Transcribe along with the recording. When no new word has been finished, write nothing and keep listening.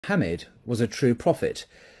Muhammad was a true prophet,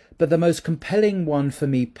 but the most compelling one for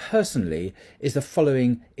me personally is the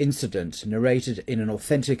following incident narrated in an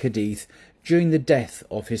authentic hadith during the death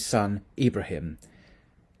of his son Ibrahim.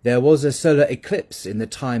 There was a solar eclipse in the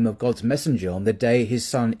time of God's messenger on the day his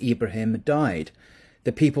son Ibrahim died.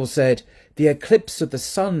 The people said, "The eclipse of the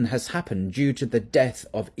sun has happened due to the death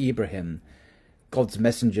of Ibrahim." God's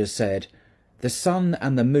messenger said, "The sun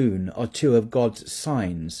and the moon are two of God's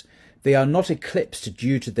signs. They are not eclipsed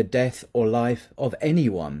due to the death or life of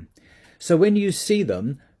anyone. So when you see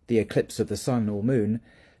them, the eclipse of the sun or moon,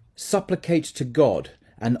 supplicate to God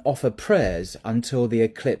and offer prayers until the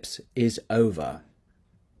eclipse is over."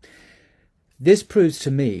 This proves to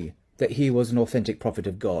me that he was an authentic prophet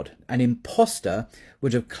of God. An impostor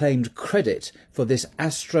would have claimed credit for this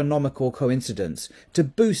astronomical coincidence to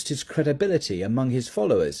boost his credibility among his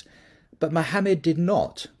followers, but Muhammad did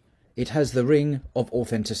not. It has the ring of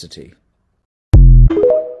authenticity.